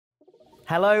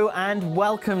Hello and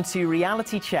welcome to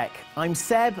Reality Check. I'm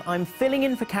Seb, I'm filling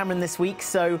in for Cameron this week,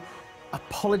 so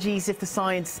apologies if the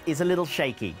science is a little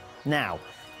shaky. Now,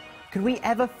 could we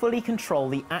ever fully control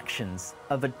the actions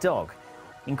of a dog?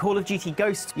 In Call of Duty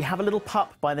Ghosts, you have a little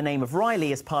pup by the name of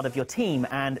Riley as part of your team,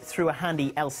 and through a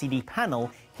handy LCD panel,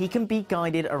 he can be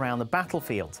guided around the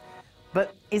battlefield.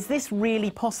 But is this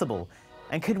really possible?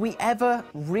 And could we ever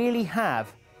really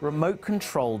have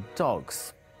remote-controlled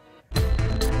dogs?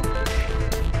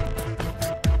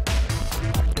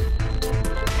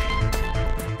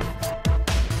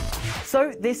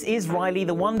 So this is Riley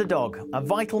the Wonder Dog, a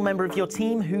vital member of your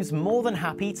team who's more than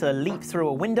happy to leap through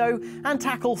a window and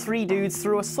tackle 3 dudes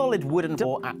through a solid wooden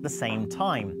door at the same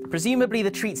time. Presumably the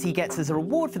treats he gets as a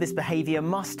reward for this behaviour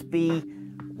must be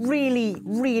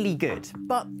really good.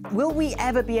 But will we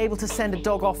ever be able to send a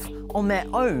dog off on their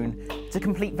own to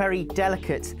complete very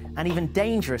delicate and even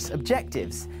dangerous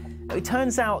objectives? It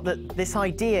turns out that this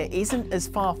idea isn't as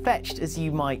far-fetched as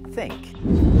you might think.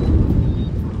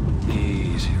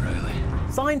 Easy, Riley.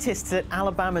 Scientists at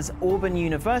Alabama's Auburn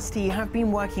University have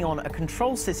been working on a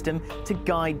control system to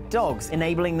guide dogs,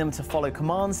 enabling them to follow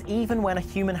commands even when a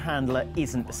human handler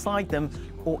isn't beside them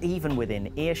or even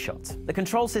within earshot. The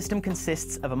control system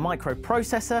consists of a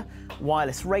microprocessor,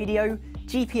 wireless radio,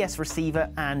 GPS receiver,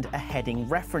 and a heading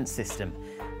reference system.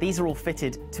 These are all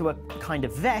fitted to a kind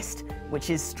of vest, which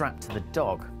is strapped to the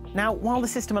dog. Now, while the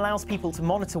system allows people to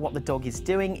monitor what the dog is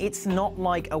doing, it's not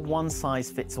like a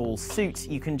one-size-fits-all suit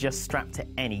you can just strap to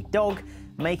any dog,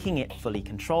 making it fully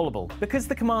controllable. Because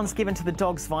the commands given to the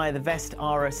dogs via the vest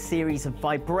are a series of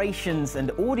vibrations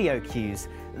and audio cues,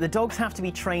 the dogs have to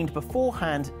be trained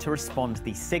beforehand to respond to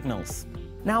these signals.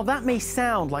 Now, that may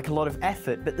sound like a lot of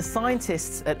effort, but the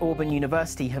scientists at Auburn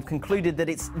University have concluded that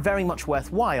it's very much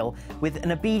worthwhile, with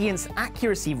an obedience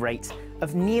accuracy rate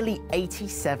of nearly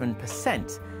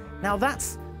 87%. Now,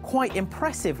 that's quite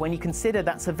impressive when you consider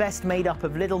that's a vest made up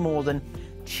of little more than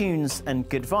tunes and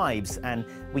good vibes, and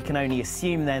we can only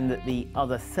assume then that the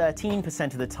other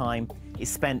 13% of the time is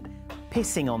spent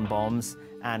pissing on bombs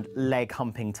and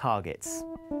leg-humping targets.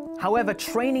 However,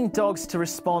 training dogs to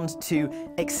respond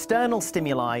to external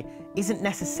stimuli isn't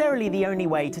necessarily the only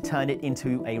way to turn it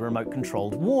into a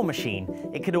remote-controlled war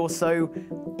machine. It could also,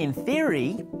 in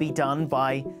theory, be done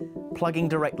by plugging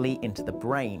directly into the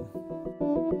brain.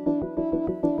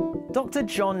 Dr.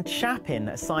 John Chapin,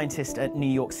 a scientist at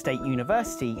New York State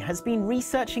University, has been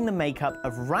researching the makeup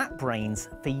of rat brains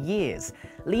for years,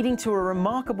 leading to a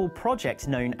remarkable project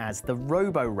known as the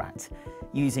RoboRat.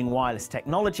 Using wireless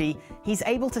technology, he's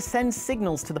able to send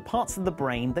signals to the parts of the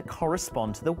brain that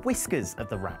correspond to the whiskers of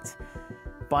the rat.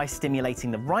 By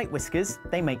stimulating the right whiskers,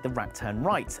 they make the rat turn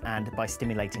right, and by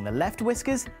stimulating the left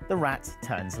whiskers, the rat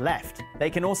turns left. They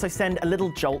can also send a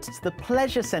little jolt to the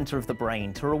pleasure center of the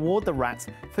brain to reward the rat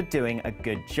for doing a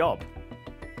good job.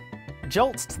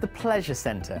 Jolt to the pleasure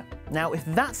center. Now, if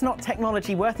that's not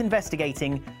technology worth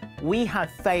investigating, we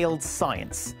have failed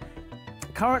science.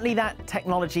 Currently, that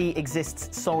technology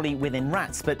exists solely within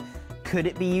rats, but could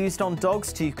it be used on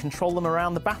dogs to control them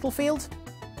around the battlefield?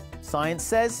 Science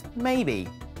says maybe.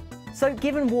 So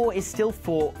given war is still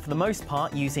fought for the most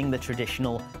part using the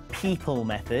traditional people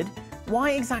method,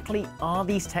 why exactly are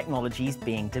these technologies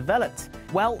being developed?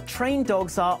 Well, trained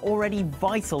dogs are already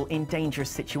vital in dangerous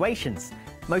situations,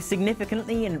 most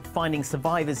significantly in finding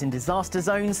survivors in disaster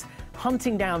zones,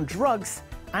 hunting down drugs,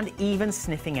 and even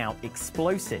sniffing out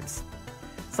explosives.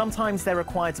 Sometimes they're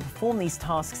required to perform these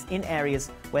tasks in areas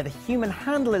where the human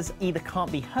handlers either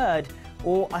can't be heard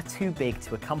or are too big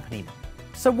to accompany them.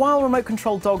 So while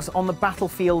remote-controlled dogs on the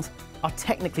battlefield are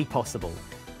technically possible,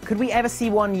 could we ever see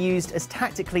one used as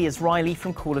tactically as Riley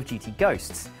from Call of Duty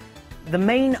Ghosts? The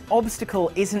main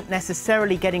obstacle isn't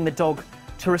necessarily getting the dog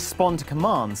to respond to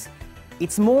commands.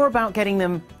 It's more about getting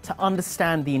them to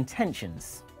understand the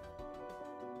intentions.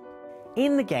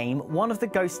 In the game, one of the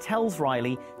ghosts tells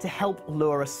Riley to help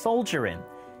lure a soldier in.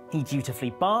 He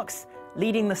dutifully barks,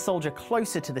 leading the soldier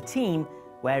closer to the team,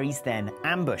 where he's then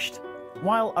ambushed.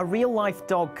 While a real-life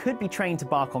dog could be trained to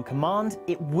bark on command,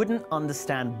 it wouldn't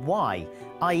understand why,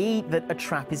 i.e. that a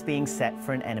trap is being set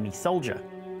for an enemy soldier.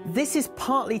 This is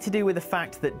partly to do with the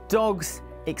fact that dogs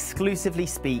exclusively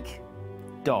speak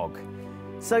dog.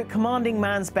 So commanding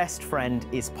man's best friend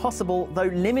is possible,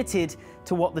 though limited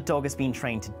to what the dog has been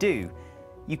trained to do.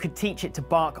 You could teach it to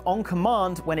bark on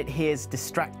command when it hears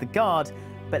 "distract the guard,"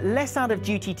 but less out of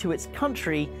duty to its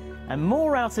country and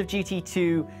more out of duty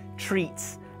to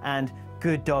treats and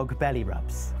good dog belly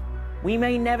rubs. We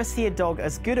may never see a dog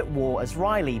as good at war as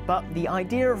Riley, but the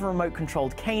idea of a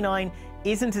remote-controlled canine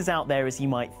isn't as out there as you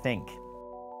might think.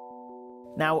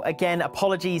 Now, again,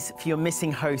 apologies for your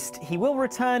missing host. He will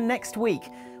return next week.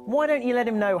 Why don't you let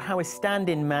him know how his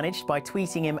stand-in managed by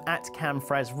tweeting him at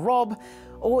CamFresRob,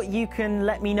 or you can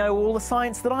let me know all the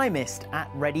science that I missed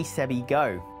at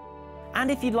ReadySebiGo. And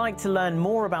if you'd like to learn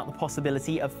more about the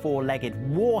possibility of four-legged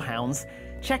warhounds,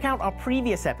 check out our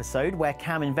previous episode where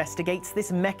Cam investigates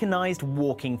this mechanized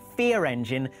walking fear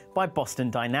engine by Boston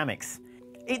Dynamics.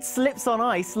 It slips on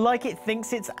ice like it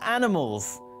thinks it's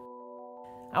animals.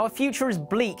 Our future is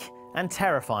bleak and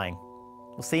terrifying.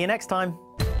 We'll see you next time.